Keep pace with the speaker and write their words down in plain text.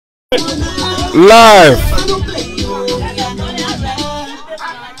Live.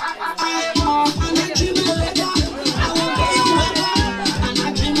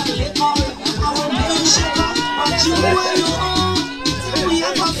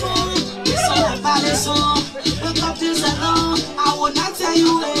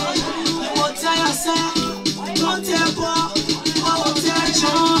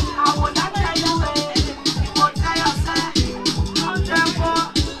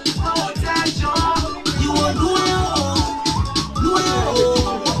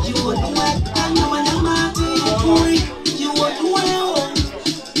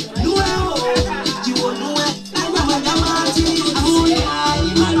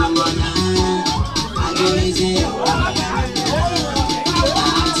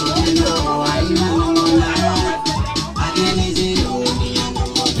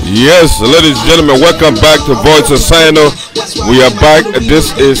 Yes, ladies and gentlemen, welcome back to Voice of Sino. We are back.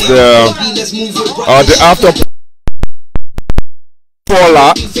 This is the after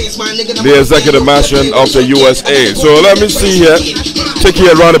Paula, the executive mansion of the USA. So let me see here. Take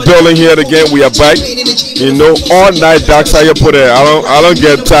you around the building here again. We are back. You know, all night darks how you put it. I don't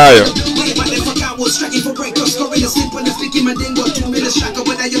get tired.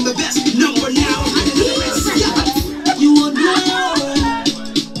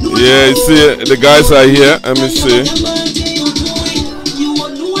 Yeah, you see, the guys are here. Let me see.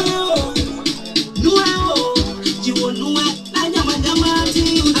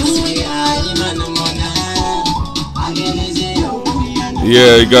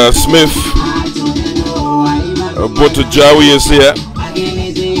 Yeah, you got Smith. Boto Jawi is here.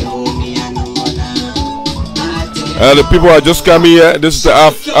 The people are just coming here. This is the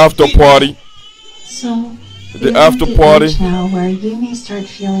after party. So the after party now where you may start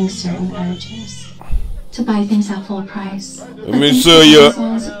feeling certain urges to buy things at full price. I mean, so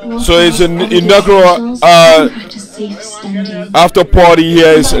it's an inaugural after party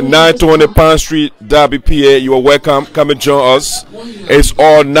here. It's 920 Pine Street, Derby, PA. You are welcome. Come and join us. It's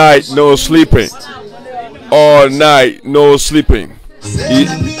all night, no sleeping. All night, no sleeping.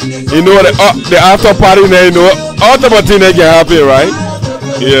 You know the after party now, you know, automatically they get happy, right?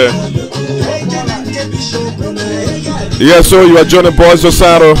 Yeah. Yeah, so you are joining Voice of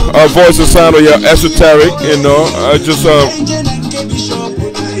Sino, Voice of Sino, you're esoteric, you know.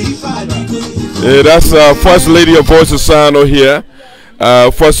 Yeah, that's First Lady of Voice of Sino here.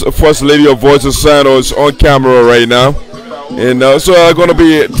 First Lady of Voice of Sino is on camera right now. And so I'm going to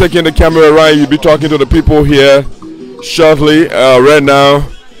be taking the camera around. You'll be talking to the people here shortly. Right now,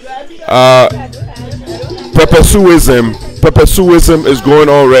 Peppersuism is going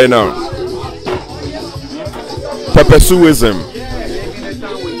on right now. Peppersuism.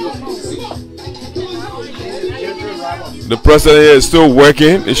 The president here is still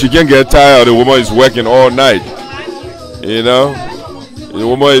working. If she can't get tired, the woman is working all night. You know, the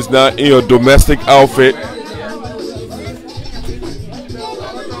woman is not in your domestic outfit.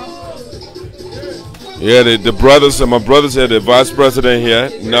 Yeah, the brothers and my brothers here, the vice president here,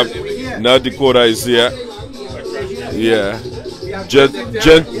 now Dakota is here. Yeah,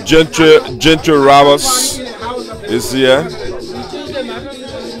 Gentry Roberts is here.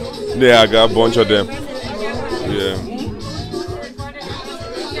 Yeah, I got a bunch of them. Yeah.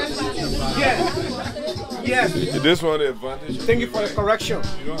 Yes. This one the advantage. Thank you for the correction.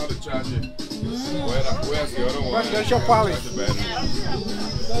 You don't have to charge it. Where's the other one? Presidential palace.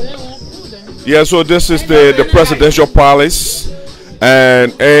 Yeah, so this is the presidential palace,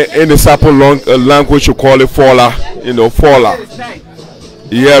 and in the Sapo language you call it Fola. You know, Fola.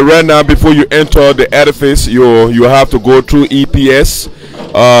 Yeah, right now before you enter the edifice, you have to go through EPS,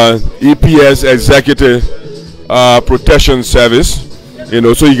 EPS Executive Protection Service. You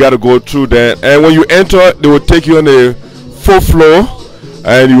know, so you got to go through that. And when you enter, they will take you on the 4th floor,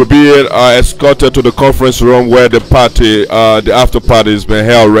 and you will be escorted to the conference room where the party, the after party is being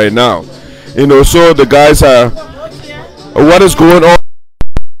held right now. You know, so the guys are. What is going on?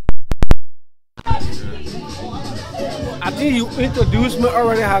 I think you introduced me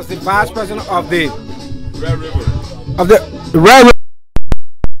already as the vice president of the Red River. Of the Red River,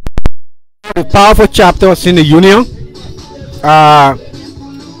 the powerful chapters in the union.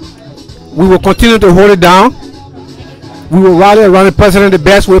 We will continue to hold it down. We will rally around the president the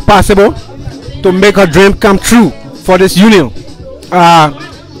best way possible to make her dream come true for this union.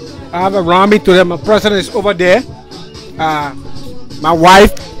 I have around me today. My president is over there. My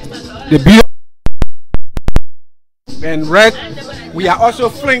wife, the beautiful, and Red. We are also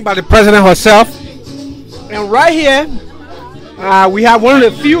flanked by the president herself. And right here, we have one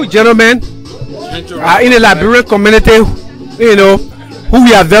of the few gentlemen in the Liberian community, you know, who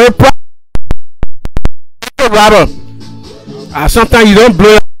we are very proud of. Rather, sometimes you don't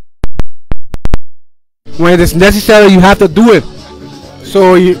blow it. When it is necessary, you have to do it.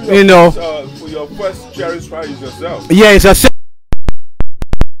 So you know. For your first cherished prize yourself. Yeah, it's a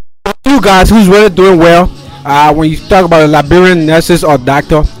you guys who's really doing well. When you talk about a Liberian nurses or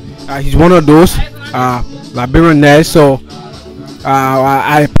doctor, he's one of those Liberian nurse. So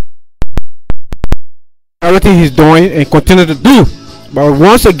I everything he's doing and continue to do. But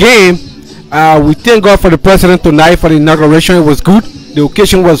once again, we thank God for the president tonight for the inauguration. It was good. The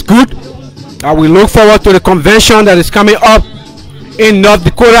occasion was good. We look forward to the convention that is coming up in North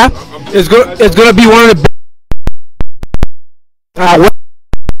Dakota. It's gonna be one of the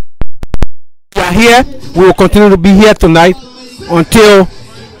we are here. We will continue to be here tonight until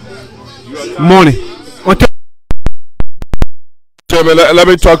morning. Until let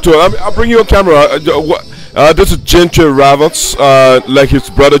me talk to him. I'll bring you a camera. This is Gentry Ravels, like his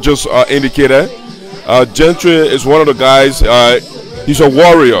brother just indicated. Gentry is one of the guys. He's a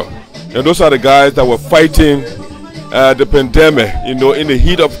warrior, and those are the guys that were fighting the pandemic. You know, in the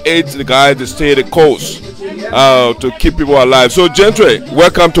heat of AIDS, the guys that stayed the coast to keep people alive. So, Gentry,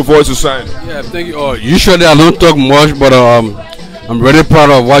 welcome to Voice of Science. Yeah, thank you. Usually I don't talk much, but I'm really proud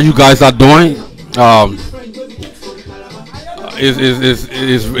of what you guys are doing.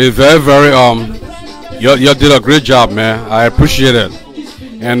 It's very, very you did a great job, man. I appreciate it,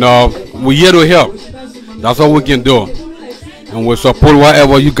 and we're here to help. That's all we can do, and we support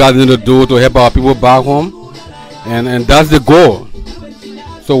whatever you guys need to do to help our people back home, and that's the goal.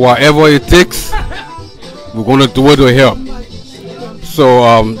 So whatever it takes, we're gonna do it to help.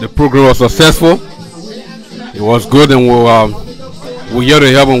 So the program was successful. It was good, and we're here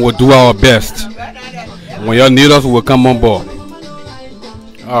to help, and we'll do our best. When y'all need us, we'll come on board.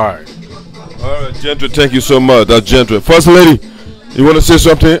 All right. All right, Gentry, thank you so much. That's Gentry. First Lady, you want to say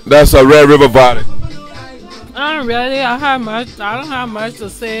something? That's a Red River Valley. Really, I don't have much to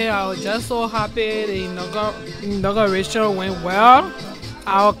say. I was just so happy the inauguration went well.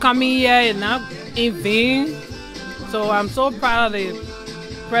 Our coming here is not in vain. So I'm so proud of the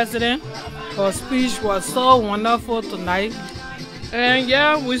president. Her speech was so wonderful tonight. And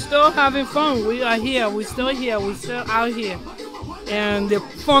yeah, we're still having fun. We are here. We're still here. We're still out here. And the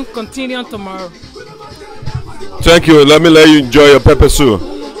fun continues tomorrow. Thank you. Let you enjoy your pepper soup.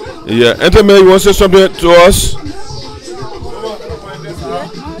 Yeah. Enter, you want to say something to us?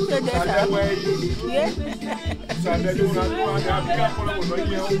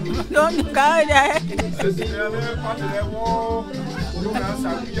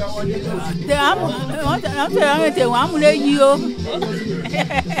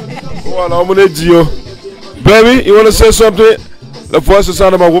 Baby, you want to say something? The voice is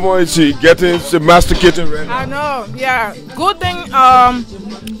sound of my woman is she masticating right now. I know, yeah. Good thing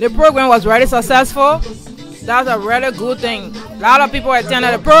the program was very successful. That's a really good thing. A lot of people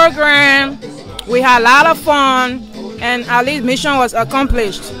attended the program. We had a lot of fun, and at least mission was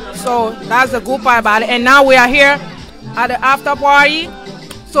accomplished. So that's the good part about it. And now we are here at the after party,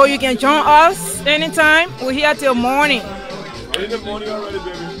 so you can join us anytime. We're here till morning. Are you in the morning already,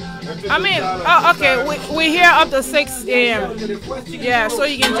 baby? I mean, oh, okay, we're here up to 6 a.m. Yeah, so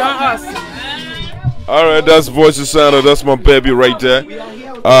you can join us. All right, that's Voice of Sound. That's my baby right there.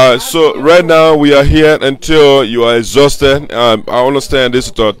 So right now we are here until you are exhausted. I understand this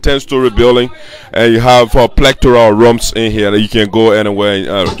is a 10-story building, and you have a plethora of rooms in here that you can go anywhere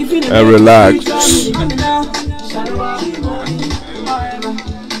and relax.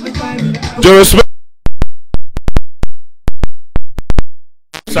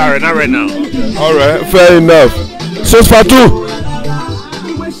 Sorry, not right now. All right, fair enough. 6 for 2.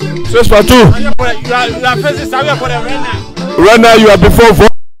 6 for 2. You are facing Samuel for them right now. Right now you are before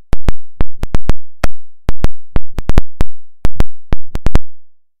vote.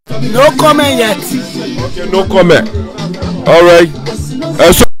 No comment yet. Okay, no comment. All right.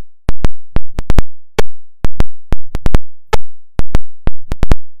 So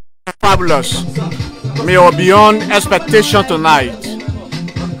fabulous. We are beyond expectation tonight.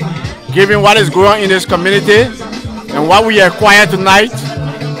 Given what is going on in this community and what we acquired tonight,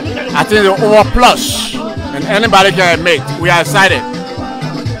 I think the overplus, and anybody can admit, we are excited.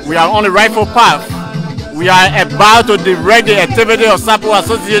 We are on the rightful path. We are about to direct the activity of Sapo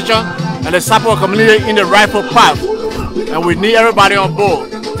Association and the Sapo community in the rightful path. And we need everybody on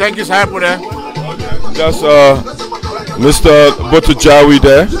board. Thank you, sir, for that. That's Mr. Botujawi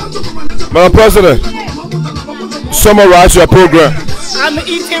there. Madam President, summarize your program. I'm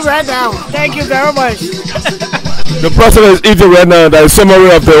eating right now. Thank you very much. The president is eating right now. That is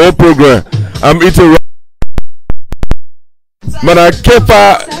summary of the whole program. I'm eating right Madam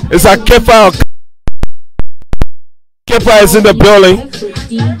Kepa, is that Kepa? Kepa is in the building.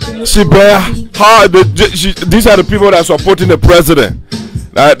 She bear how these are the people that are supporting the president.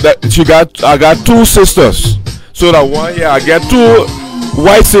 I got two sisters. So that one here, I get two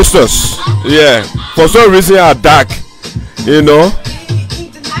white sisters. Yeah. For some reason are dark. You know.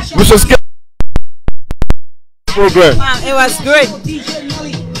 Which is program. It was good.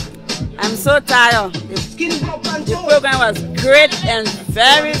 I'm so tired. The program was great and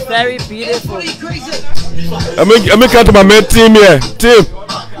very, very beautiful. Let me come to my main team here. Team.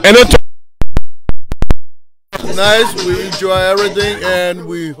 And then nice, we enjoy everything and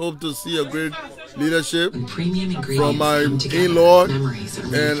we hope to see a great leadership from my in-law,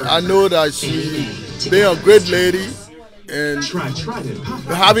 and I know that she being a great lady and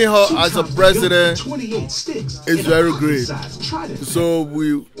having her as a president is very great. So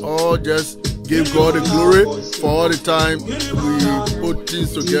we all just give God the glory for all the time we put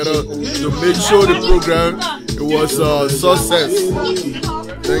things together to make sure the program it was a success.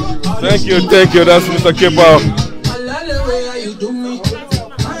 Thank you. Thank you. That's Mr. Kepa.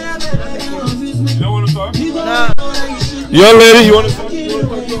 Young lady, you want to talk?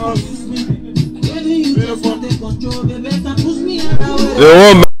 The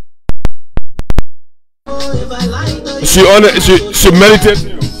woman. She meditates.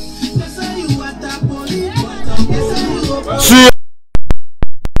 She.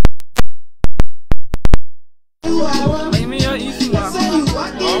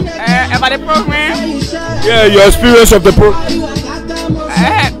 About the program? Yeah, your experience of the program.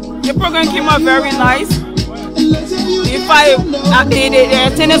 The program came out very nice. The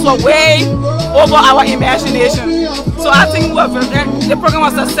attendance was way over our imagination. So I think the program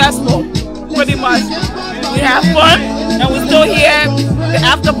was successful, pretty much. We have fun, and we're still here. The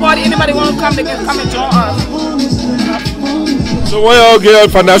after party, anybody want to come, they can come and join us. So when y'all get a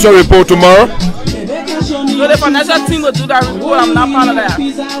financial report tomorrow? So the financial team will do that report. I'm not part of that.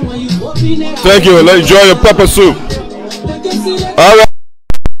 Thank you. Let's enjoy your pepper soup. All right.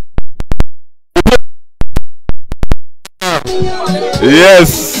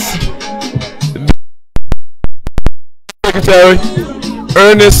 Yes. Secretary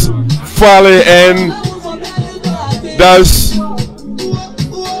Ernest Farley and that's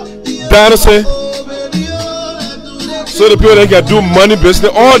Dynasty. So the people that can do money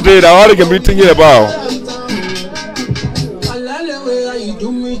business all day, that all they can be thinking about.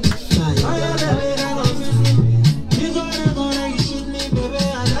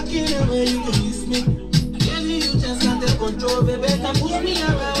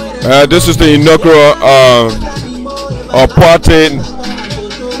 This is the inaugural party,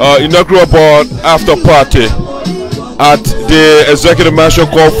 inaugural board after party at the executive mansion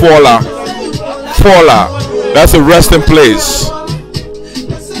called Fowler. That's a resting place.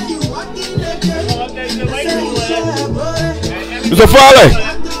 Mr. Farley,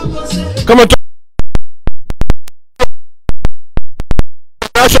 come on.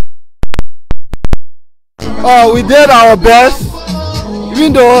 We did our best,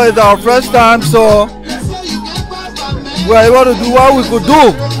 even though it's our first time, so we were able to do what we could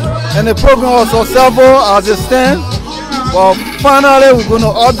do, and the program was successful as it stands. But finally, we're going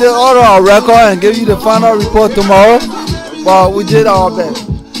to update all of our record and give you the final report tomorrow. But we did our best.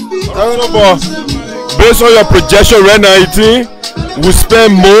 Based on your projection right now, you think we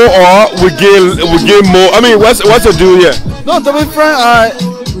spend more or we gain more? I mean, what's the deal here? No, to be frank, I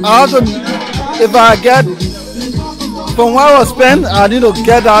have to. If I get from what I was spent, I need to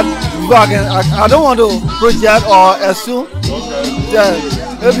get that back. And I don't want to project or assume. Yeah,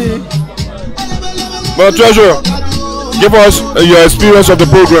 maybe. But Treasurer, give us your experience of the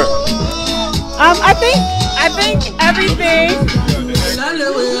program. I think everything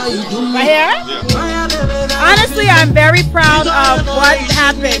right here. Honestly, I'm very proud of what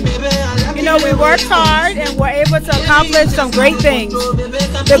happened. You know, we worked hard and were able to accomplish some great things.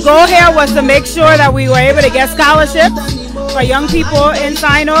 The goal here was to make sure that we were able to get scholarships for young people in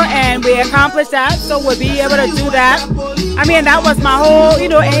Sino, and we accomplished that. So we'll be able to do that. I mean, that was my whole,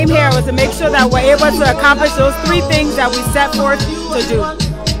 aim here, was to make sure that we're able to accomplish those three things that we set forth to do.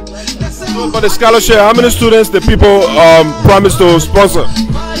 For the scholarship, how many students the people promise to sponsor?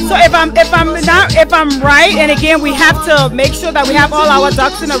 So if I'm right, and again, we have to make sure that we have all our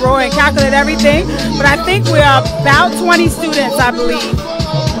ducks in a row and calculate everything. But I think we're about 20 students, I believe.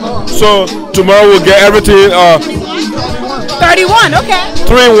 So tomorrow we'll get everything. 31, okay.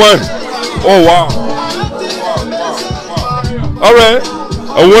 3-1. Oh wow. All right.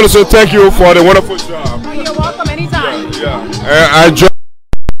 I want to say thank you for the wonderful job. You're welcome anytime. Yeah. I enjoy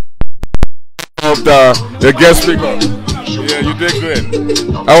the guest speaker. Yeah, you did great.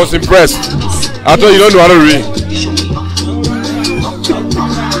 I was impressed. I thought you don't know how to read.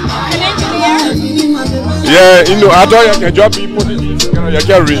 Yeah, you know, I thought you can drop people. You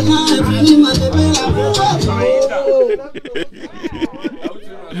can read.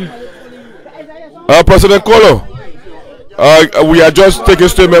 President Kolo, we are just taking a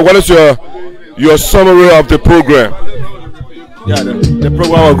statement. What is your summary of the program? Yeah, the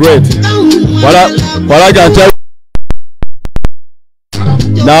program was great. What I can tell you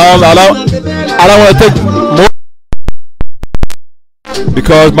now, I don't want to take more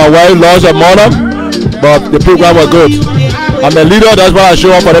because my wife lost her mother, but the program was good. I'm a leader, that's why I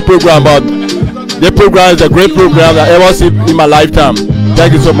show up for the program, but the program is a great program that I ever seen in my lifetime.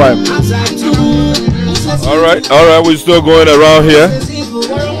 Thank you so much. All right, we're still going around here.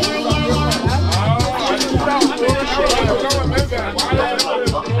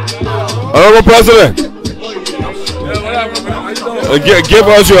 Honorable President, give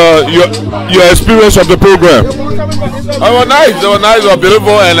us your experience of the program. It was nice. It was nice. It was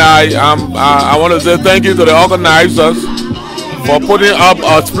beautiful, and I want to say thank you to the organizers for putting up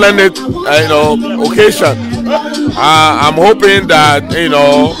a splendid, occasion. I'm hoping that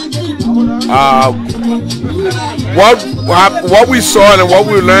what we saw and what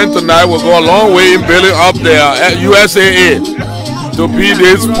we learned tonight will go a long way in building up the USAA to be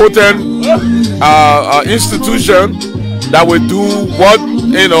this potent institution that will do what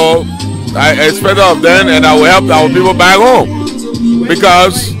I expect of them, and I will help our people back home.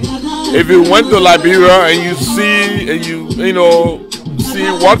 Because if you went to Liberia and you see see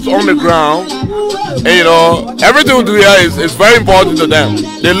what's on the ground, everything we do here is very important to them.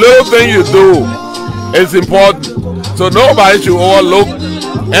 The little thing you do is important, so nobody should overlook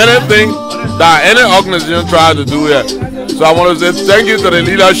anything that any organization tries to do here. So I want to say thank you to the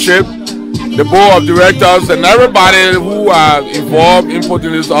leadership, the board of directors, and everybody who are involved in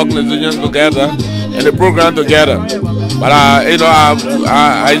putting this organization together and the program together. But I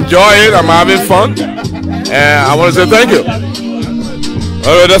enjoy it. I'm having fun, and I want to say thank you.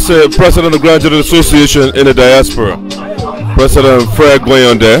 All right, that's the president of the Graduate Association in the diaspora, President Fred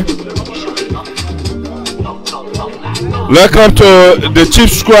Goyon there. Welcome to the Chief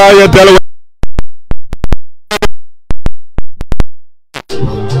Squire Delaware.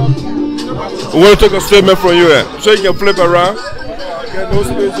 We want to take a statement from you here, so you can flip around. Get no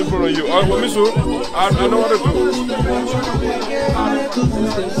space in front of you. I know what to do.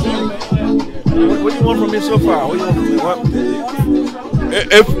 What do you want from me so far? What do you want from me?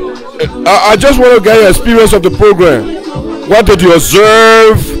 I just want to get your experience of the program. What did you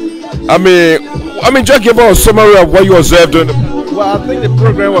observe? I mean, just give us a summary of what you observed during the program. Well, I think the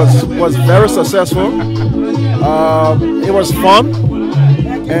program was very successful. It was fun,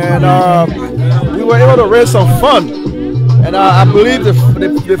 and we were able to raise some fund. And I believe the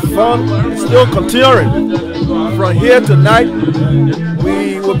fun is still continuing. From here tonight,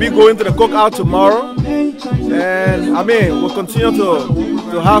 we will be going to the cookout tomorrow, and we'll continue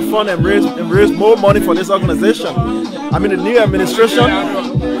to have fun and raise more money for this organization. The new administration,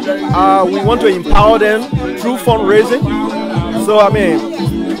 we want to empower them through fundraising.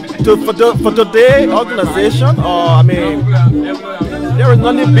 So for today organization, there is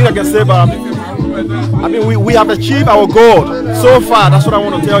nothing big I can say, but we have achieved our goal so far. That's what I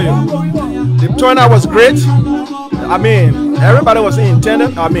want to tell you. The turnout was great. Everybody was in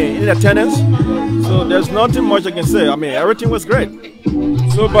attendance. So there's nothing much I can say. Everything was great.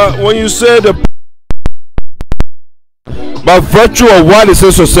 So, but when you say by virtue of what is so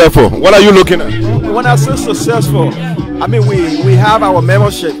successful, what are you looking at? When I say successful, we have our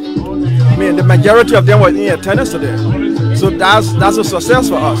membership. The majority of them were in attendance today. So that's a success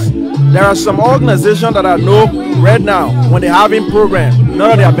for us. There are some organizations that I know right now, when they're having programs,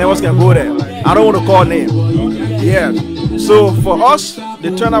 none of their members can go there. I don't want to call names. Yeah. So for us,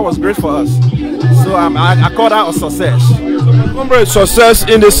 the turnout was great for us. So I call that a success. Success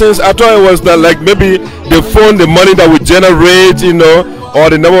in the sense, I thought it was that maybe the fund, the money that we generate, or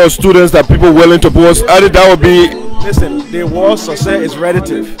the number of students that people willing to post. I think that would be. Listen, the word success is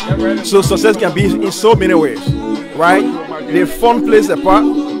relative. So success can be in so many ways, right? The fund plays a part,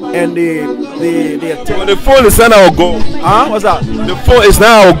 and the fund is not our goal. What's that? The fund is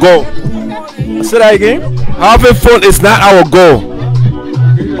not our goal. Say that again. Having fun is not our goal.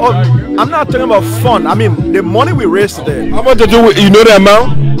 Oh, I'm not talking about fun. The money we raised today. How much to do with, the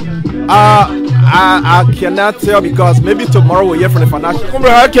amount? I cannot tell because maybe tomorrow we'll hear from the financial.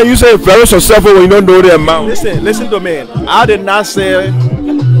 How can you say very successful when you don't know the amount? Listen to me. I did not say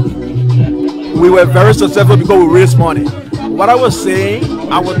we were very successful because we raised money. What I was saying,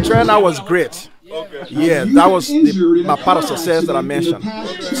 our turnout was great. Okay. Yeah, that was my part of success that I mentioned.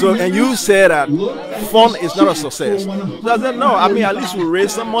 So, and you said that fun is not a success. So I said, no, I mean, at least we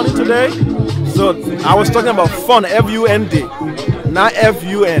raised some money today. So I was talking about fun, F-U-N-D, not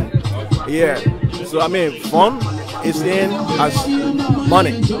F-U-N. Yeah. So, I mean, fun is in as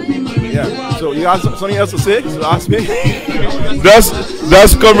money. Yeah. So you have something else to say? So ask me. That's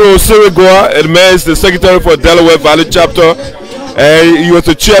Comrade Usaa, and man is the secretary for Delaware Valley chapter, and he was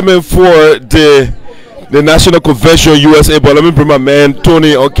the chairman for the National Convention USA. But let me bring my man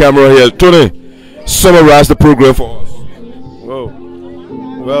Tony on camera here. Tony, summarize the program for us. Whoa.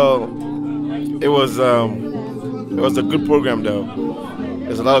 Well, it was a good program though.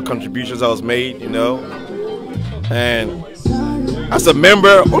 There's a lot of contributions that was made, you know, and as a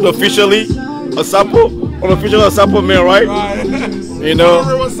member, unofficially, unofficial Usaa man, right? You know,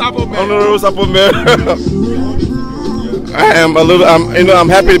 honorable Usaa man. I'm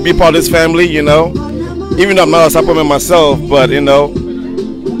happy to be part of this family, you know. Even though I'm not a Usaa man myself, but you know,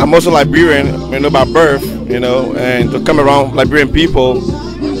 I'm also Liberian, you know, by birth, you know, and to come around Liberian people,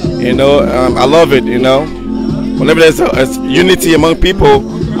 you know, I love it, you know. Whenever there's a unity among people,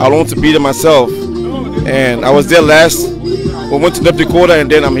 I want to be there myself. And I was there last. We went to North Dakota, and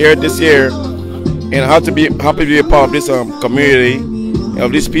then I'm here this year, and I have to be happy to be a part of this community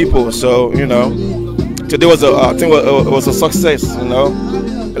of these people. So you know, today was I think it was a success. You know,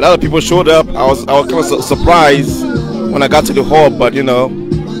 a lot of people showed up. I was kind of surprised when I got to the hall, but you know,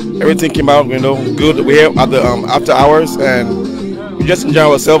 everything came out, you know, good. We're here at the after hours, and we just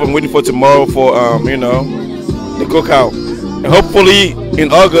enjoy ourselves and waiting for tomorrow for you know, the cookout. And hopefully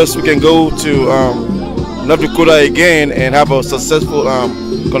in August we can go to North Dakota again and have a successful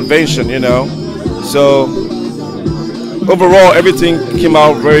convention, you know. So overall everything came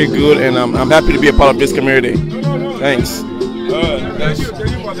out very good, and I'm happy to be a part of this community. Thanks.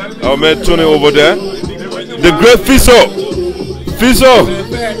 Our man Tony over there, the great Fiso.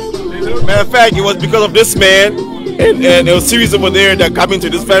 Matter of fact, it was because of this man and there was a series over there that got me into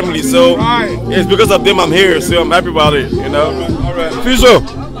this family. So it's because of them I'm here. So I'm happy about it, you know. All right. Fiso,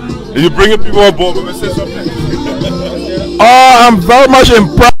 you bringing people on board. Let me say something. I'm very much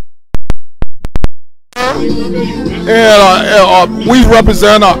impressed. And we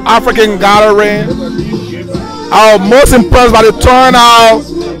represent an African gathering. I was most impressed by the turnout.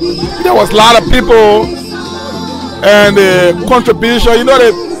 There was a lot of people and the contribution. You know,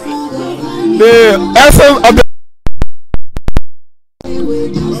 the essence of the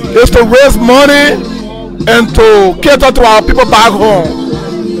is to raise money and to cater to our people back home.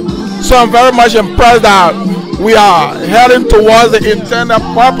 So I'm very much impressed that we are heading towards the intended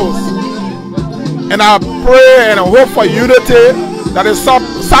purpose. And I pray and hope for unity, that the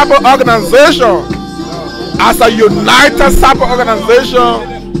SAPA organization, as a united SAPA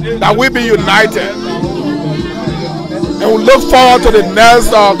organization, that we be united. And we look forward to the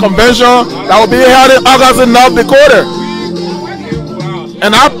next convention that will be held in August in North Dakota.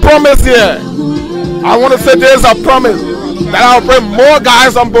 And I promise here, I want to say this, I promise, that I'll bring more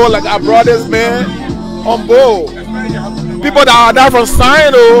guys on board like I brought this man on board. People that are not from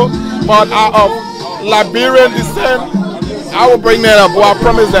Sino, but are of Liberian descent, I will bring that up, I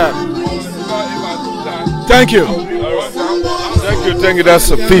promise that. Thank you. Thank you, that's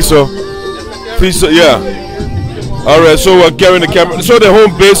Fiso, yeah. Alright, so we're carrying the camera. So the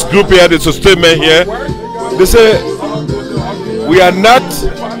home base group here, there's a statement here. They say, we are not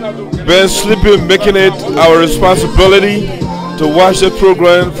been sleeping, making it our responsibility to watch the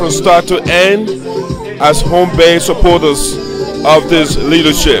program from start to end as home base supporters of this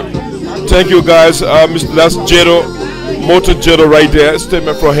leadership. Thank you guys. That's Jado, Motor Jado right there.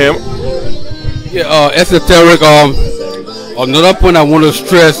 Statement from him. Yeah, esoteric. Another point I want to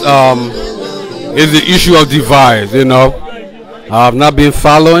stress is the issue of divide. You know, I've not been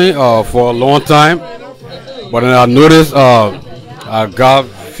following for a long time, but I noticed I got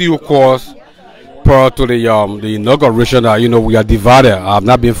few calls prior to the inauguration that, you know, we are divided. I've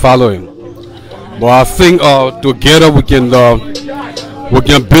not been following, but I think together we can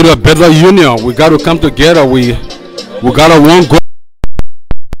build a better union. We got to come together. We got a one goal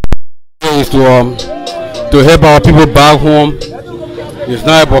is to help our people back home. It's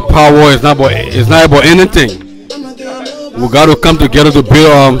not about power. It's not about anything. We got to come together to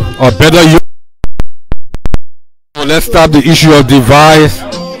build a better union. So let's stop the issue of divide,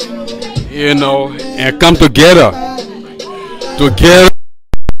 you know, and come together.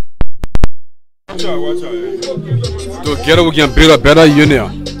 Together we can build a better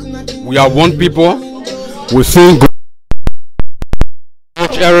union. We are one people. We sing.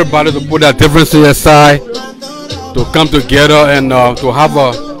 Urge everybody to put their differences aside, to come together and to have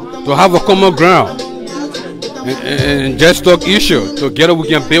a common ground. and just talk issue. Together we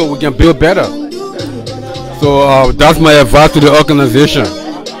can build better. So that's my advice to the organization.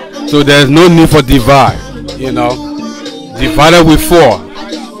 So there's no need for divide. You know, divided we fall.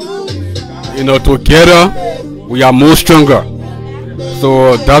 You know, together we are more stronger.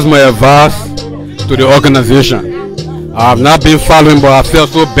 So that's my advice to the organization. I have not been following, but I felt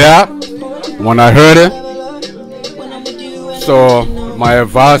so bad when I heard it. So my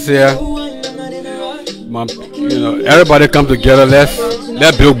advice here, you know, everybody come together. Let's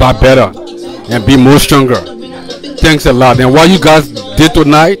build back better and be more stronger. Thanks a lot. And what you guys did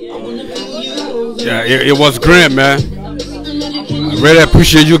tonight, yeah, it was great, man. I really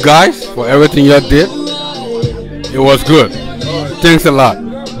appreciate you guys for everything you did. It was good. Thanks a lot.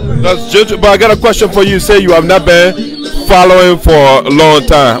 That's just, but I got a question for you. You say you have not been following for a long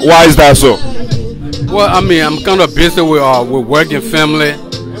time. Why is that so? Well, I mean, I'm kind of busy with work and family.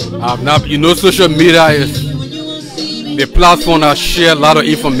 I'm not, you know, social media is the platform that share a lot of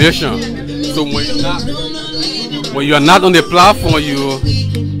information. So when you're not on the platform,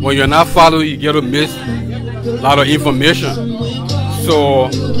 when you're not following, you get to miss a lot of information. So,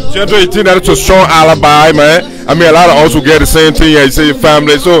 Generally, you think that it's a strong alibi, man. I mean, a lot of us will get the same thing as you say,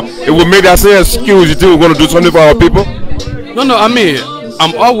 family. So it will make that same excuse. You think we're going to do something for our people? No, I mean,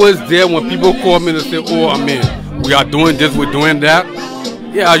 I'm always there when people call me and say, oh, I mean, we are doing this, we're doing that.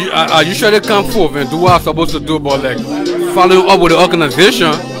 Yeah, I usually come forth and do what I'm supposed to do, but like following up with the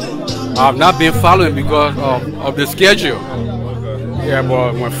organization, I've not been following because of the schedule. Yeah,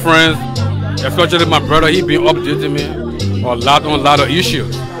 but my friends, especially my brother, he been updating me on a lot of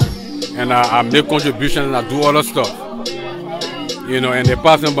issues. And I make contributions and I do other stuff. You know, and the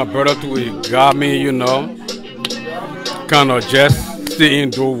person my brother too, he got me, you know, kind of just sit in,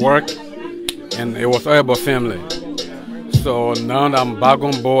 do work, and it was all about family. So now that I'm back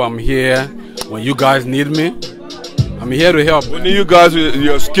on board, I'm here. When you guys need me, I'm here to help. We need you guys with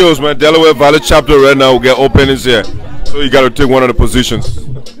your skills, man. Delaware Valley chapter right now will get openings here. So you got to take one of the positions.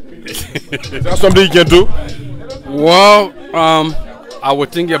 Is that something you can do? Well, I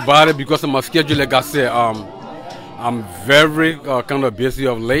would think about it because of my schedule. Like I said, I'm very kind of busy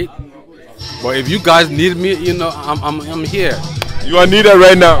of late. But if you guys need me, you know, I'm here. You are needed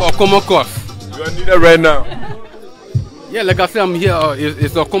right now. Oh, common course. You are needed right now. Yeah, like I said, I'm here.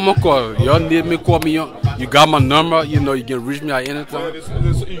 It's a common call. Y'all need me, call me. You got my number. You know, you can reach me at any time.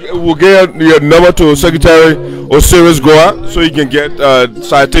 We'll get your number to Secretary Osiris Goa so you can get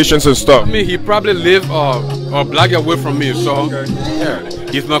citations and stuff. I mean, he probably live a block away from me, so yeah,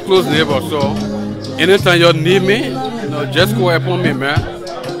 he's my close neighbor. So anytime you need me, you know, just go upon me, man.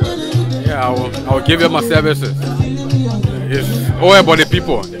 Yeah, I will give you my services. It's all about the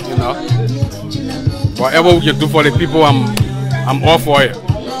people, you know. Whatever we can do for the people, I'm all for it.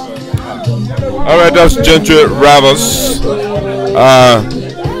 All right, that's Gentry Ravers,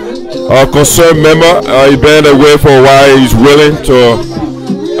 our concerned member. He's been away for a while. He's willing to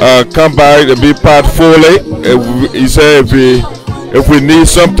come back and be part fully. He said if we need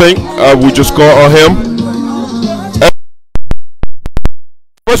something, we just call on him.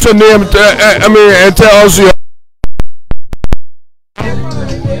 What's your name? I mean, and tell us your.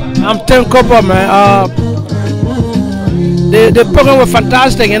 I'm Tim Cooper, man. The program was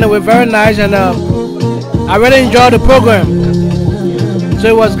fantastic and it was very nice, and I really enjoyed the program. So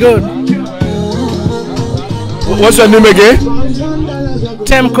it was good. What's your name again?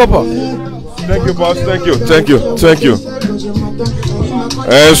 Tim Cooper. Thank you, boss. Thank you. Thank you. Thank you.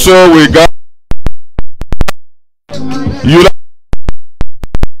 And so we got you.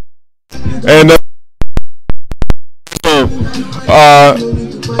 And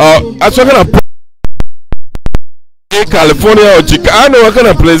I'm talking about California or Chicago. I know what kind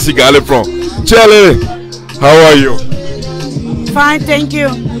of place you got it from. Charlie, how are you? Fine, thank you.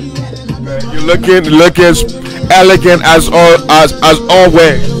 You're looking elegant as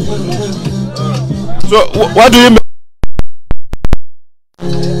always. So what do you mean?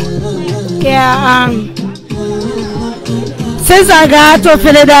 Yeah, since I got to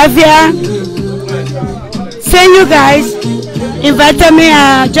Philadelphia, seeing you guys invited me.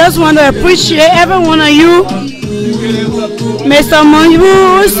 I just want to appreciate every one of you. Mr.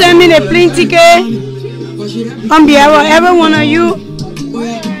 Monju, who sent me the plane ticket on behalf of every one of you.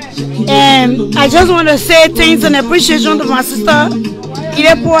 And I just want to say thanks and appreciation to my sister,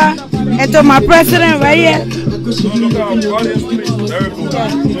 Idepua, and to my president right here.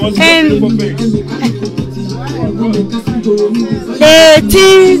 And the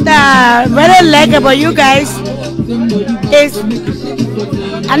things that I really like about you guys is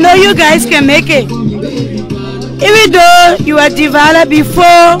I know you guys can make it. Even though you were divided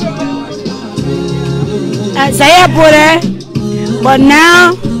before, Zaya Bore, but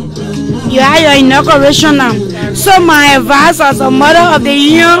now you have your inauguration now. So my advice as a mother of the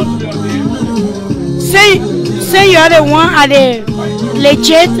union, say you are the one at the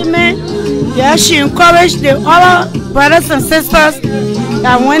legitimate. Yeah, she encouraged the other brothers and sisters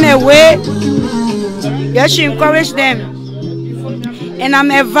that went away. Yeah, she encouraged them. And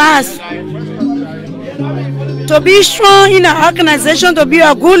I'm advised to be strong in an organization, to be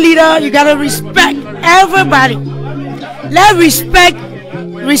a good leader, you gotta respect everybody. Let respect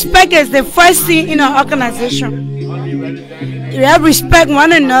is the first thing in an organization. You have respect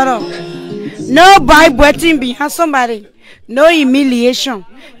one another. No biting behind somebody. No humiliation.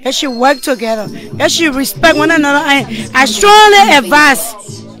 They should work together. They should respect one another. I strongly advise.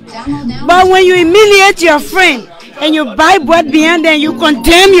 But when you humiliate your friend and you bite behind them, you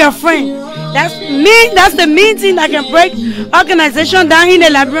condemn your friend. That's the main thing that can break organization down in the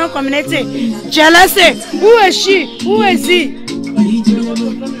Liberian community. Jealousy. Who is she? Who is he?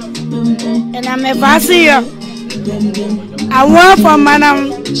 And I'm advising you. I want for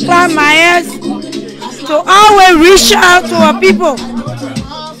Madam Clark Myers to always reach out to our people.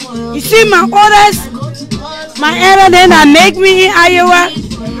 You see, my orders, my elder then that make me in Iowa,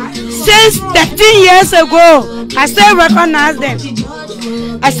 since 13 years ago, I still recognize them.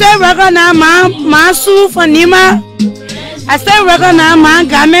 I still recognize my Sue from Nima. I still recognize my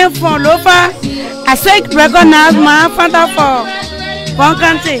Game from Lofa. I still recognize my father for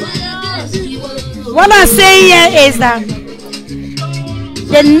County. What I say here is that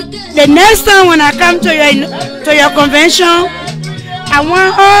the next time when I come to your convention, I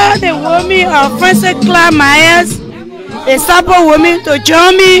want all the women of Francis Clark Myers, the Sapo women, to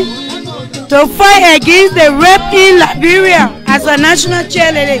join me to fight against the rape in Liberia as a national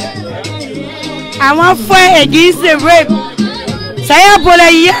cheerleader. I want to fight against the rape. Saya Bola,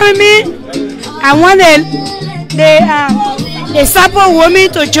 you hear me? I want the Sapo women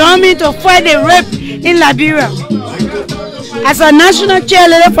to join me to fight the rape in Liberia as a national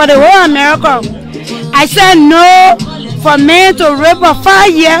cheerleader for the whole America. I said no for men to rape a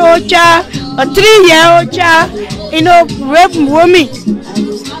 5-year-old child, a 3-year-old child, rape women.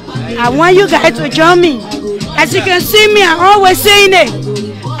 I want you guys to join me. As you can see me, I'm always saying it.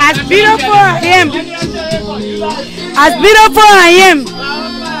 As beautiful I am,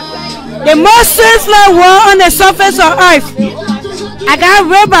 the most senseless war on the surface of earth. I got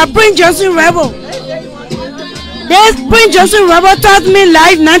raped by Prince Johnson Rebel. This Prince Johnson Rebel taught me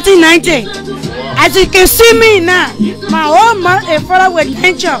life 1990. As you can see me now, my whole mouth is full with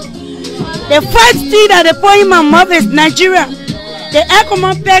tension. The first thing that they put in my mouth is Nigeria. The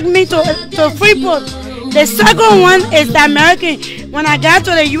Ecoman pegged me to Freeport. The second one is the American. When I got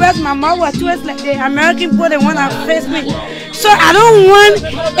to the US, my mouth was towards like the American boy, the one that faced me. So I don't want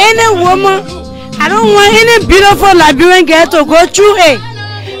any woman, I don't want any beautiful Liberian girl to go through it.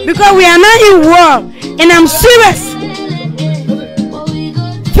 Because we are not in war. And I'm serious.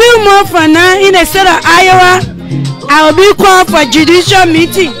 Few months from now, in the state of Iowa, I will be called for judicial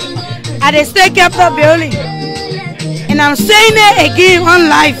meeting at the state capitol building. And I'm saying it again on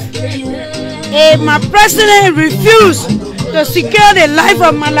live. If my president refused to secure the life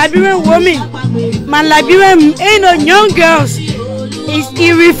of my Liberian women, my Liberian young girls,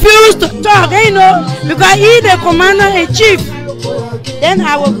 he refused to talk, because he's the commander-in-chief. Then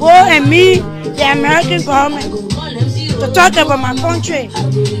I will go and meet the American government to talk about my country.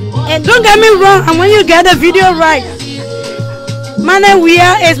 And don't get me wrong, and when you get the video right, Mane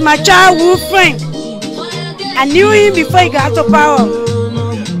Wia is my childhood friend. I knew him before he got to power.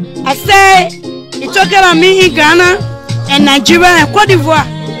 I said he took care of me in Ghana and Nigeria and Cote d'Ivoire.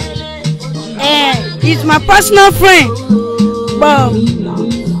 And he's my personal friend. But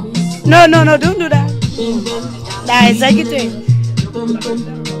no, don't do that. That executive.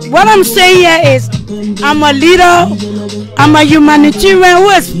 What I'm saying here is I'm a leader, I'm a humanitarian who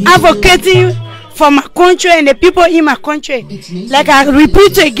is advocating for my country and the people in my country. Like I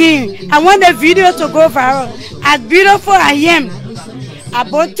repeat again, I want the video to go viral. As beautiful I am, I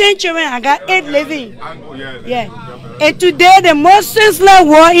bought 10 children, I got 8 living. Yeah. And today the most senseless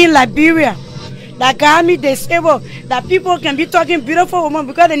war in Liberia that got me disabled, that people can be talking beautiful woman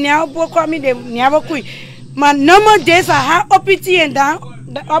because the Nyabo call me the Nyabo queen. My normal days I have up and down.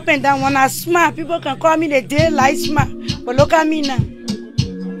 Up and down. When I smile, people can call me the daylight smile. But look at me now.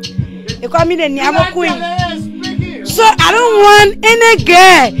 They call me the Nyabo queen. So I don't want any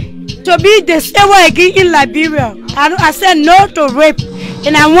girl to be disabled again in Liberia. I said no to rape.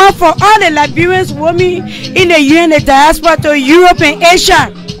 And I want for all the Liberians, women in the UN, the diaspora, to Europe and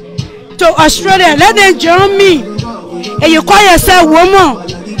Asia, to Australia. Let them join me. And you call yourself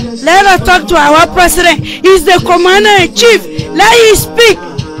woman. Let us talk to our president. He's the commander-in-chief. Let him speak.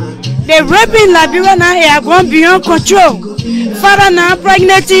 The raping Liberia now are going beyond control. Father now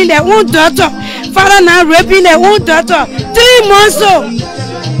impregnating their own daughter. Father now raping their own daughter. 3 months old.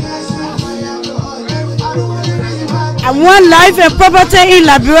 I want life and property in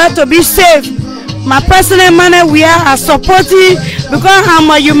Liberia to be safe. My personal money we are supporting because I'm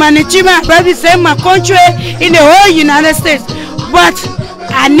a humanitarian. I represent my country in the whole United States. But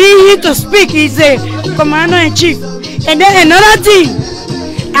I need him to speak. He's a commander-in-chief. And then another thing,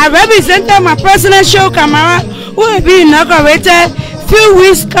 I represented my presidential camera who will be inaugurated few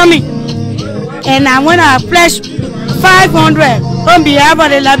weeks coming. And I want to pledge 500 on behalf of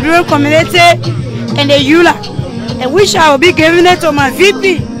the Liberian community and the EULA. And which I will be giving it to my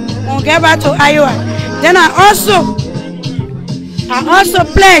VP when we get back to Iowa. Then I also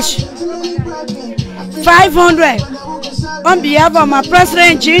pledge 500 on behalf of my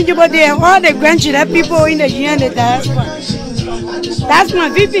president, Gingerbread, and all the grandchildren people in the union and the diaspora. That's my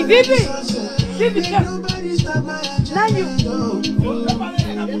VP. VP, come. Now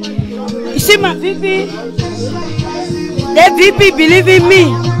you see my VP? That VP believe in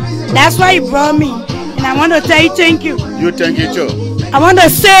me. That's why he brought me. And I want to tell you thank you. You thank you too. I want to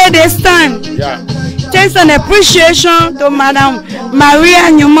say this time. Yeah. Thanks and appreciation to Madam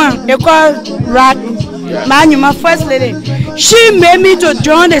Maria Newman. They call Rat. Yeah. My Newman First Lady. She made me to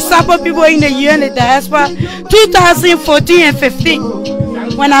join the support people in the year in the diaspora 2014 and 15.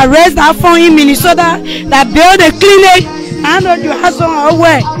 When I raised that fund in Minnesota that built a clinic, I know you have some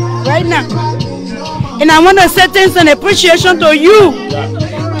away right now. And I want to say thanks and appreciation to you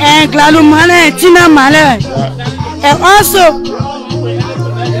and Gladumana and Tina Male. And also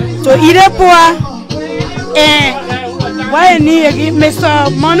to Idepoa and Mr.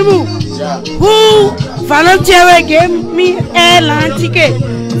 Manu, who voluntarily gave me airline ticket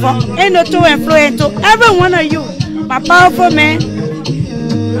for Endo and Flo, and to every one of you, my powerful man.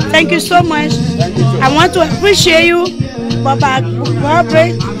 Thank you so much. I want to appreciate you, but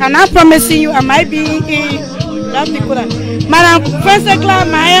and I'm promising you I might be in Madam President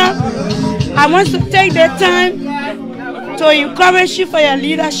Maya, I want to take the time to encourage you for your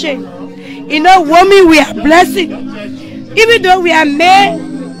leadership. You know, women, we are blessed. Even though we are made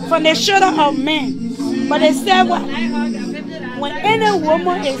from the shoulder of men. But they say what? When any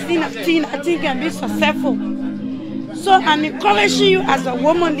woman is in a teen, I think can be successful. So I'm encouraging you as a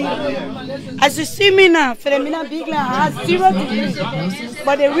woman leader. As you see me now, Philomena Bigler has 0 degrees.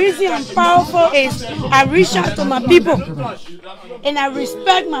 But the reason I'm powerful is I reach out to my people. And I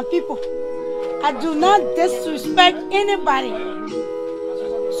respect my people. I do not disrespect anybody.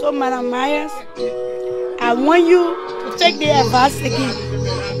 So, Madam Myers, I want you to take the advice again.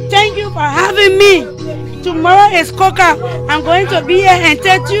 Thank you for having me. Tomorrow is Coca. I'm going to be here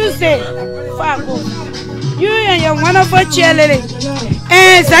until Tuesday. Fargo. You and your wonderful cheerleader.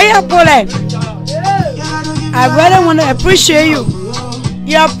 And Zaya Pole. I really want to appreciate you.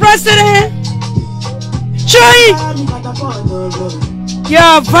 Your president, Joey.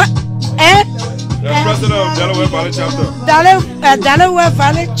 Your president of Delaware Valley Chapter. Delaware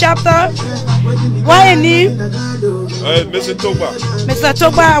Valley Chapter. What you need? Mr. Toba. Mr.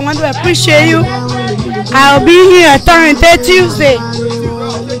 Toba, I want to appreciate you. I'll be here Thursday, Tuesday.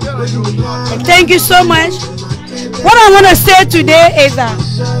 Thank you so much. What I want to say today is that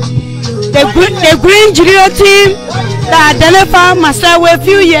the Green Junior team that identified myself with a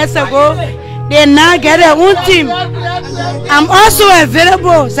few years ago, they now get their own team. I'm also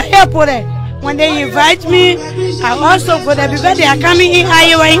available at the airport. When they invite me, I also go there because they are coming in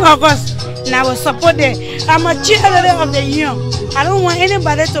Iowa in August, and I will support them. I'm a cheerleader of the year. I don't want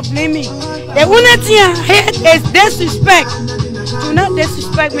anybody to blame me. The only thing I hate is disrespect. Do not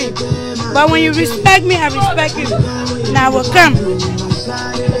disrespect me. But when you respect me, I respect you. And I will come.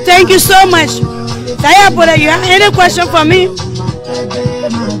 Thank you so much. Sayapura, you have any question for me?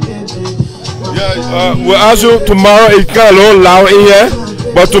 Yeah, we'll ask you tomorrow. It's kind of a little loud in here,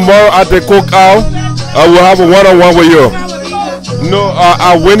 but tomorrow at the cookout, we'll have a one-on-one with you. No,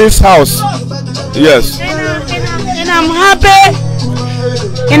 at Winnie's house. Yes. And I'm happy.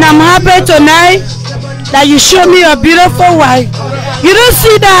 And I'm happy tonight that you show me a beautiful wife. You don't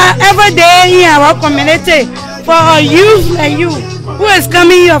see that every day in our community for a youth like you who is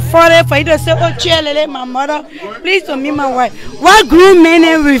coming here for you to say, oh, cheerleader, my mother, please don't meet my wife. What grown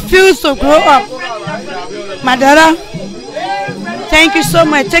men refuse to grow up? My daughter, thank you so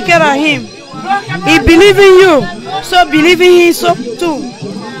much. Take care of him. He believes in you, so believe in him so too.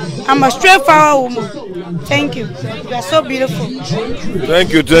 I'm a straightforward woman. Thank you. You are so beautiful.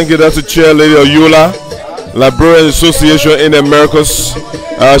 Thank you. That's a cheerleader, Eula. Liberian Association in the Americas.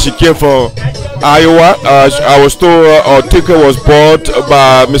 She came from Iowa. I was told our ticket was bought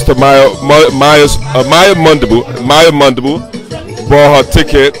by Mr. Maya Mundibu. Bought her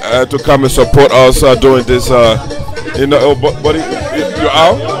ticket to come and support us during this. Buddy, you're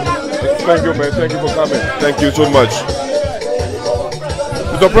out? Thank you, man. Thank you for coming. Thank you so much.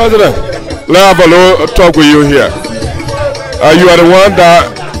 Mr. President, let's have a little talk with you here. You are the one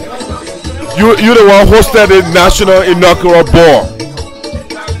that you're the one hosted the National Inaugural Ball.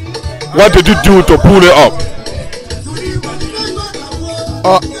 What did you do to pull it up?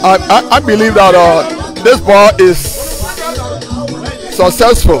 I believe that this ball is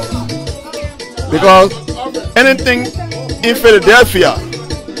successful because anything in Philadelphia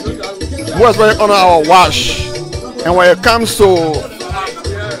was very on our watch, and when it comes to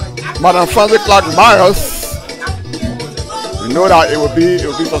Madam Frances Clark Myers, we know that it will be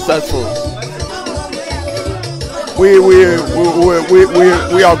successful. We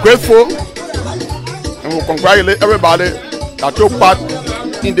are grateful and we congratulate everybody that took part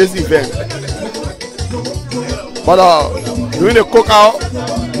in this event. But during the cookout,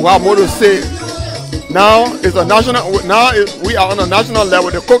 we have more to say. Now it's a national. We are on a national level.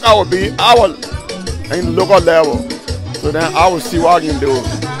 The cookout will be our in the local level. So then I will see what I can do.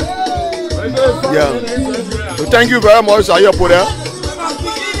 Yeah. So thank you very much, Ayah Poder,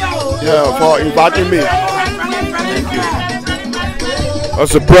 for inviting me.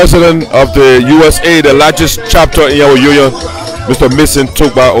 As the president of the USA, the largest chapter in our union, Mr. Mason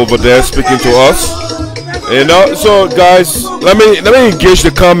Tugba over there speaking to us. So guys, let me engage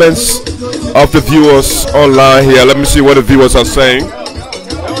the comments of the viewers online here. Let me see what the viewers are saying.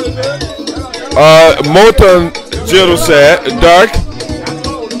 Moulton Jero said, Dark,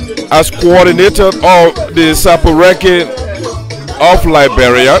 as coordinator of the Saporeki of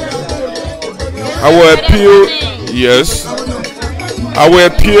Liberia, I will appeal, yes, I will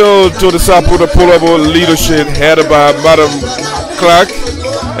appeal to the Sapo Pullable leadership headed by Madam Clark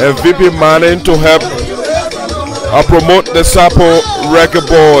and VP Manning to help promote the Sapo Record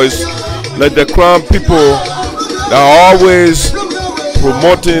Boys, like the Crown people that are always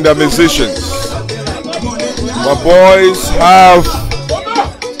promoting the musicians. My boys have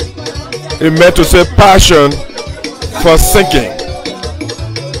a meant to say passion for singing,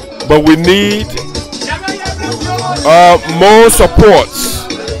 but we need more supports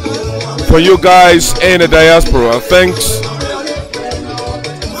for you guys in the diaspora. Thanks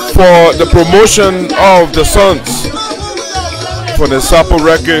for the promotion of the sons for the Sapo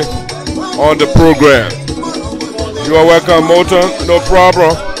record on the program. You are welcome, Moulton. No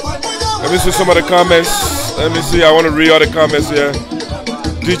problem. Let me see some of the comments. Let me see. I want to read all the comments here.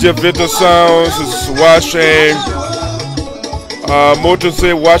 DJ Victor Sounds is watching. Moulton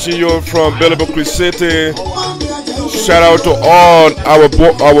say watching you from Belleville Creek City. Shout out to all our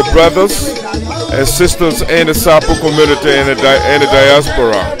brothers and sisters in the Sapo community and the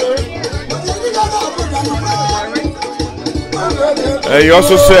diaspora. And you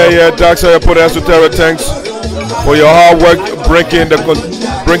also say, yeah, Dr. Poder Esoteric, thanks for your hard work bringing the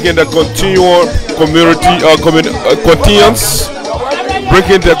continual community continuance,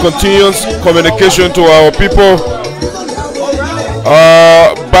 bringing the continuous communication to our people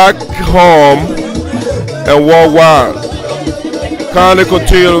back home and worldwide. Kindly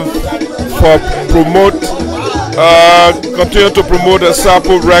continue to promote the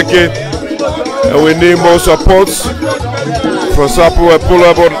Sapo record, and we need more supports for Sapo and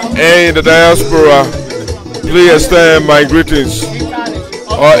Pullable and the diaspora. Please extend my greetings,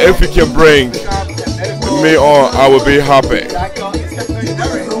 or if you can bring me on, I will be happy.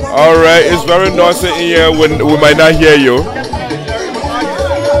 Alright, it's very noisy in here when we might not hear you.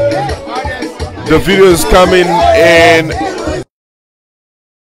 The video is coming in,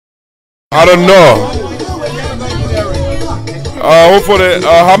 I don't know. Hopefully,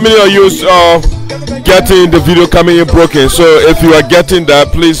 how many of you getting the video coming in broken? So if you are getting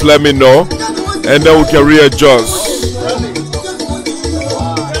that, please let me know, and then we can readjust.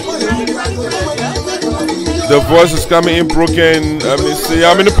 The voice is coming in broken. Let me see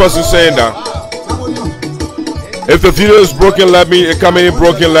how many persons saying that. If the video is broken, coming in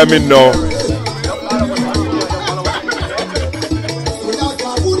broken, let me know.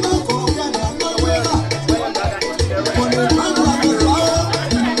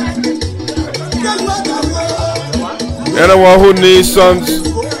 Anyone who needs sons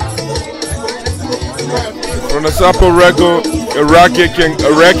from the Sapo record, Iraqi can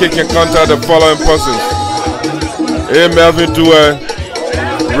contact the following persons. A. Melvin Dua,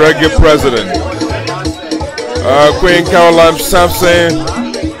 Reggae President. Queen Caroline Sampson,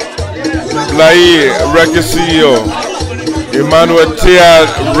 Lai, Reggae CEO. Emmanuel Tia,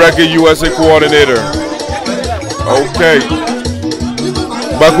 Reggae USA Coordinator. Okay.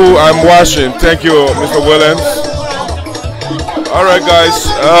 Baku, I'm watching. Thank you, Mr. Williams. All right, guys.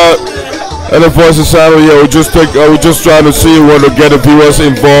 And the voice of Saddle, yeah, we're just trying to see what to get the viewers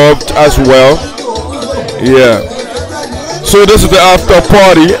involved as well. Yeah. So this is the after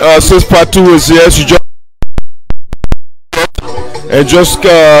party. Since part 2 is here, she just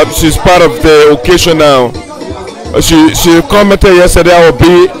she's part of the occasion now. She commented yesterday I will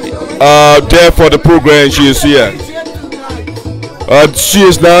be there for the program. She is here. She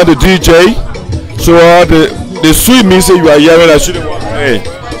is now the DJ. So the sweet music you are hearing, I shouldn't want to play.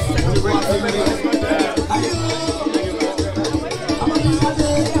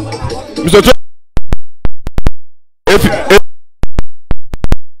 Mr.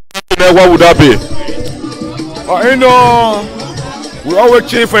 What would that be? You know, we always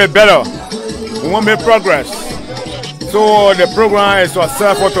change for the better. We want to make progress. So the program is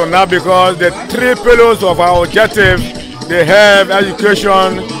successful to now because the 3 pillars of our objective, they have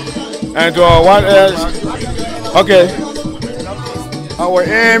education and what else? Okay. Our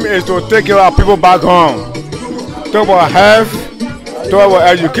aim is to take care of people back home. Talk about health, talk about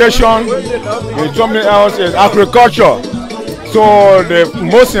education, and something else is agriculture. So the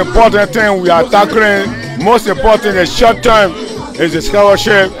most important thing we are tackling, most important in short term, is the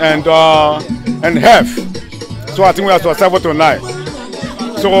scholarship and health. So I think we are successful tonight.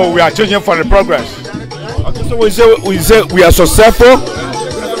 So we are changing for the progress. Okay, so we say we are successful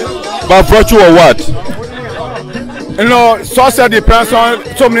by virtue of what? You know, success depends on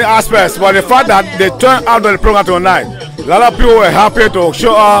so many aspects, but the fact that they turned out of the program tonight, a lot of people were happy to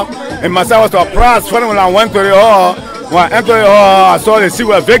show up, and myself was surprised when I went to the hall. When I entered the hall, I saw the seat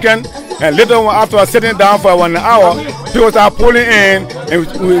was vacant, and later on, after sitting down for 1 hour, people started pulling in, and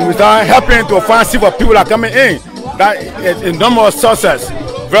we started helping to find seats for people that are coming in. That is a number of success.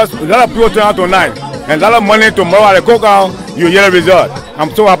 First, a lot of people turn out tonight, and a lot of money tomorrow at the cookout, you hear the result.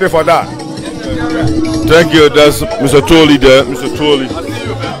 I'm so happy for that. Thank you. That's Mr. Tolly there. Mr. Tolly.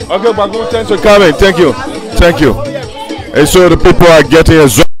 Okay, Bagu, thanks for coming. Thank you. Thank you. And so the people are getting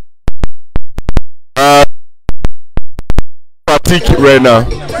a fatigue right now.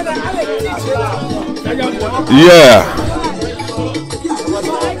 Yeah.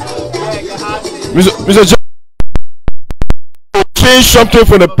 Mr. John, change something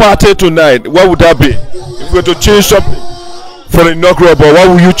for the party tonight. What would that be? If we were to change something for the inaugural, but what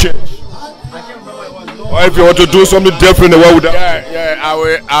would you change? Or if you want to do something different, what would that be?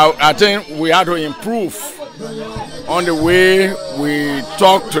 I think we have to improve on the way we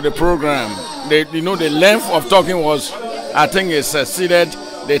talk to the program. The length of talking was, I think, it exceeded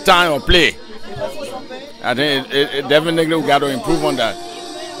the time of play. I think it definitely we got to improve on that.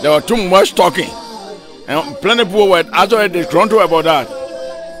 There was too much talking, and plenty of people were actually disgruntled about that.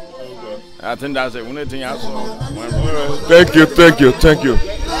 I think that's the only thing I saw. Thank you, thank you, thank you.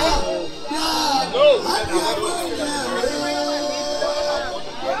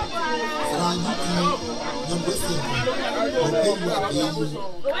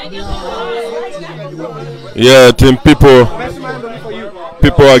 Yeah, I think people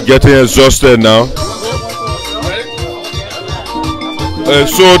are getting exhausted now.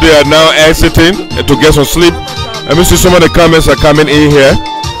 So they are now exiting to get some sleep. Let me see, some of the comments are coming in here.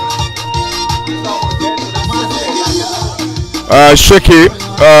 Shaky,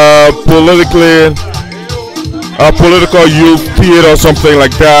 political youth theater or something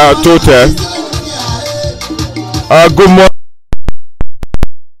like that. Total. Good morning,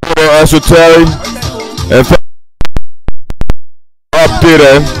 esoteric and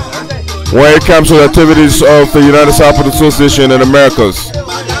updated when it comes to the activities of the United Sapper Association in Americas.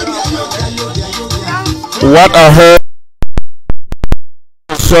 What I heard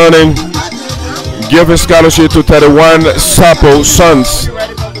concerning giving scholarship to 31 Sapper sons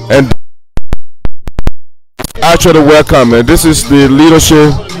and actually welcome, and this is the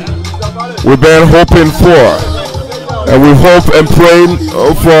leadership we've been hoping for, and we hope and pray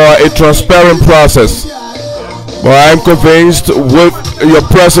for a transparent process. But I am convinced with your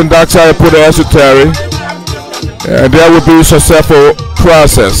present Dr. Put Esoteric, and there will be a successful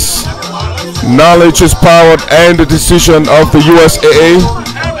process. Knowledge is power, and the decision of the USAA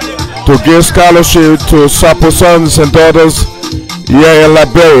to give scholarship to Sapper sons and daughters here in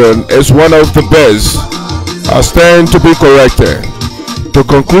Liberia is one of the best. I stand to be corrected. To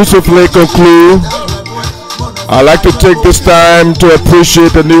conclusively conclude, I'd like to take this time to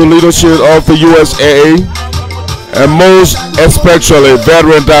appreciate the new leadership of the USAA, and most especially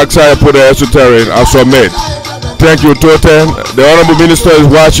veteran Dr. Put Esoteric, I submit. thank you, Totem. The Honorable Minister is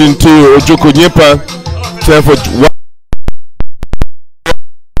watching too. Ojuku Nyipa. Thank for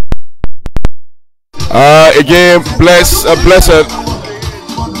again, blessed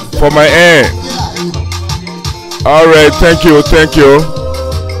for my end. All right, thank you.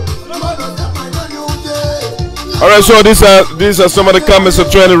 All right, so these are some of the comments of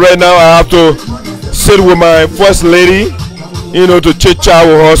training right now. I have to sit with my first lady, you know, to chit chat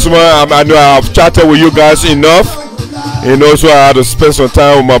with her. I know I have chatted with you guys enough, you know, so I had to spend some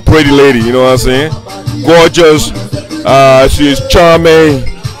time with my pretty lady. You know what I'm saying? Gorgeous. She is charming,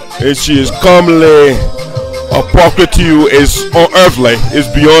 and she is comely. Her property is unearthly. It's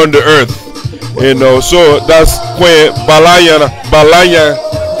beyond the earth. You know, so that's Queen Balayan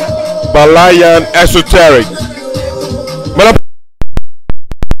Esoteric.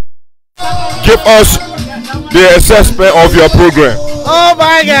 Give us the assessment of your program. Oh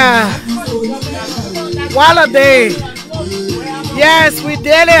my God. What a day. Yes, we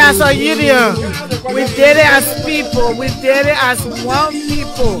did it as a union. We did it as people. We did it as one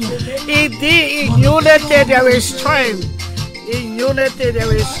people. Indeed, in unity there is strength. In unity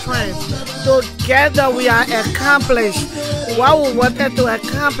there is strength. Together we are accomplished. What we wanted to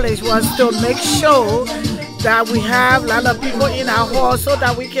accomplish was to make sure that we have a lot of people in our hall so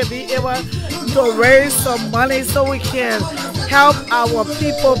that we can be able to raise some money so we can help our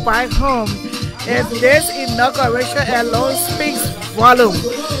people back home. And this inauguration alone speaks volume.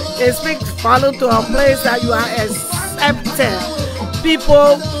 It speaks volume to a place that you are accepted.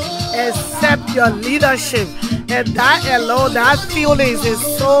 People accept your leadership. And that alone, that feeling is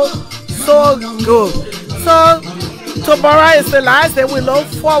so good. So tomorrow is the last day. We look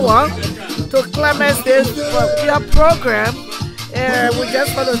forward to Clemens Day's program. And we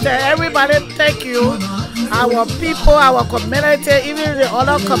just want to tell everybody thank you. Our people, our community, even the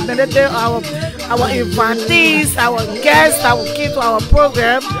other community, our invitees, our guests that will keep to our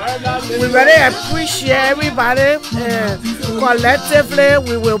program. We really appreciate everybody. Collectively,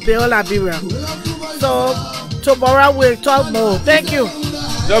 we will build Liberia. So tomorrow we'll talk more. Thank you.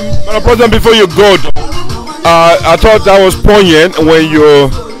 Madam President, before you go, I thought that was poignant when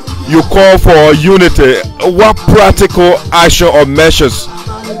you call for unity. What practical action or measures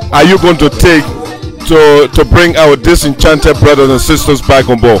are you going to take to bring our disenchanted brothers and sisters back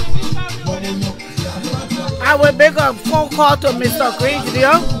on board? I will make a phone call to Mr. Green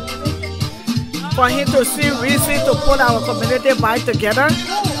Jr. for him to see reason to put our community back together,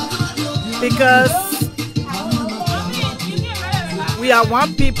 because we are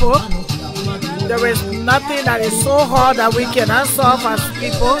one people. There is nothing that is so hard that we cannot solve as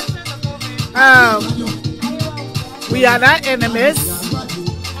people. We are not enemies.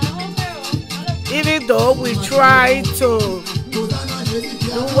 Even though we try to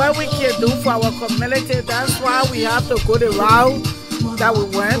do what we can do for our community, that's why we have to go the route that we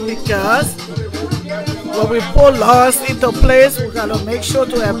went, because when we put laws into place, we got to make sure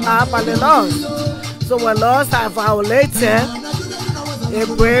to abide by the laws. So when laws are violated, it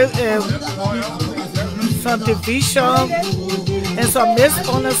brings some division and some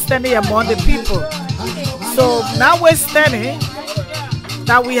misunderstanding among the people. So notwithstanding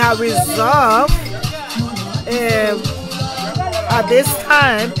that we have resolved, at this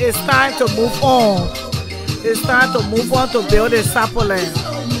time, it's time to move on. It's time to move on to build a sample land.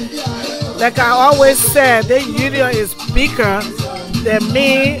 Like I always said, the union is bigger than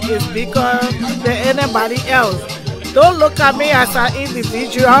me, is bigger than anybody else. Don't look at me as an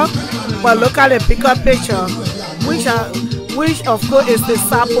individual, but look at the bigger picture, which of course is the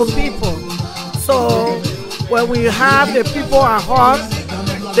sample people. So when we have the people at heart,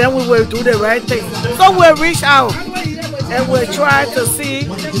 then we will do the right thing. So we'll reach out and we'll try to see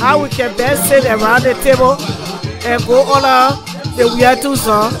how we can best sit around the table and go over the weird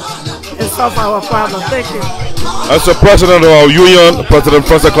zone and solve our problem. Thank you. As the president of our union, President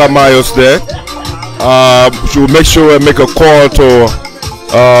Francis Clamayos there, she will make sure and make a call to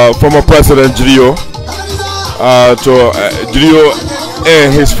former President Gio, Gio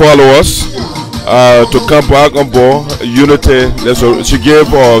and his followers to come back on board unity. She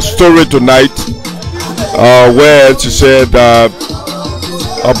gave a story tonight where she said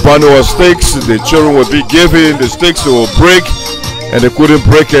a bundle of sticks, the children will be given the sticks, they will break, and they couldn't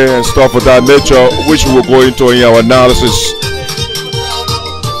break it and stuff of that nature, which we will go into in our analysis.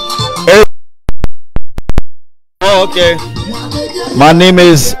 Oh, okay. My name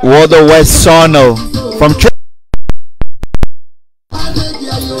is Waldo West Sarno from.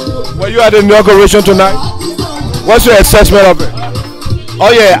 Were you at the inauguration tonight? What's your assessment of it?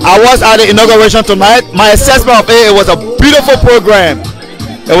 Oh yeah, I was at the inauguration tonight. My assessment of it was a beautiful program.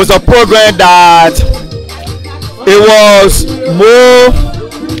 It was a program that it was more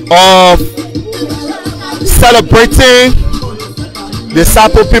of celebrating the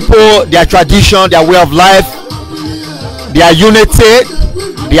Sapo people, their tradition, their way of life, their unity,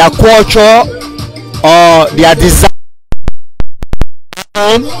 their culture, their desire,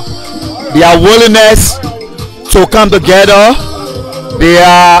 their willingness to come together,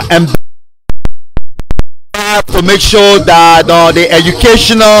 their to make sure that the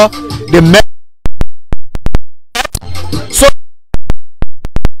educational, the so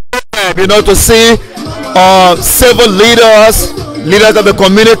to see civil leaders of the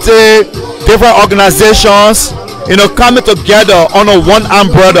community, different organizations, coming together under one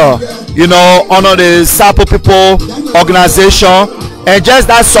umbrella, under the Sapo people organization, and just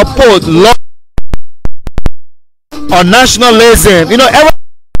that support, love, or nationalism, everything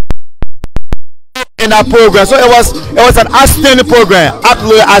in that program. So it was an outstanding program,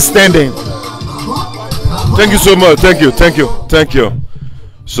 absolutely outstanding. Thank you so much. Thank you.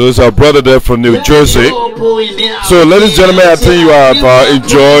 So it's our brother there from New Jersey. So ladies and gentlemen, I think you have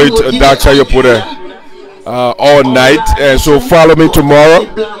enjoyed Dr. Yopure all night, and so follow me tomorrow.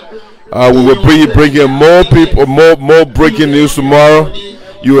 We will bring in more people, more breaking news tomorrow.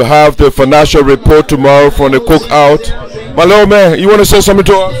 You will have the financial report tomorrow from the cookout. My little man, you want to say something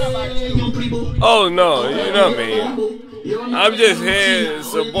to us? Oh no, you know me. I'm just here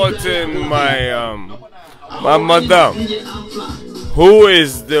supporting my my madam, who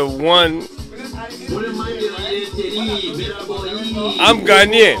is the one. I'm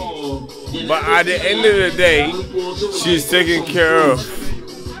Ghanaian, but at the end of the day, she's taking care of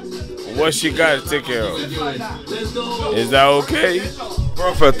what she got to take care of. Is that okay?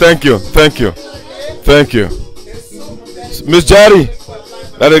 Perfect. Thank you. Miss Jari,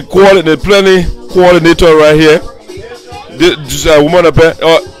 the coordinator right here. This woman up there.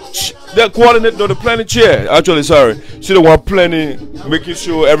 The coordinator, no, the planning chair. Actually, sorry. She the one planning, making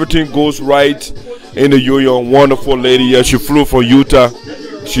sure everything goes right in the union. Wonderful lady. Yeah, she flew from Utah.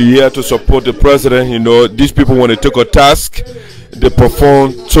 She here to support the president. These people, when they took a task, they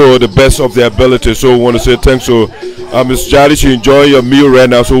perform to the best of their ability. So we want to say thanks to Miss Jari. She enjoying your meal right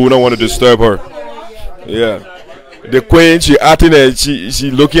now, so we don't want to disturb her. Yeah. The queen, she acting and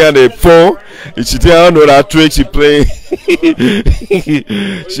she looking at the phone. She don't know that trick. She playing.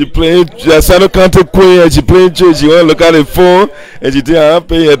 She playing Sano County queen, and she playing church. She want to look at the phone and she think I'm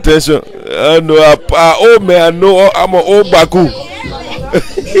paying attention. I know old man. I know I'm an old Baku.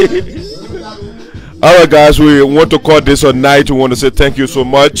 Alright guys, we want to call this a night. We want to say thank you so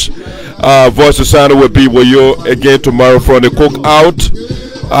much. Voice of Sound will be with you again tomorrow from the cookout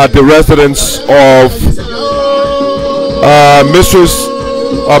at the residence of Mr.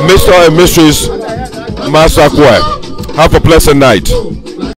 and Mrs. Masakwe. Have a pleasant night.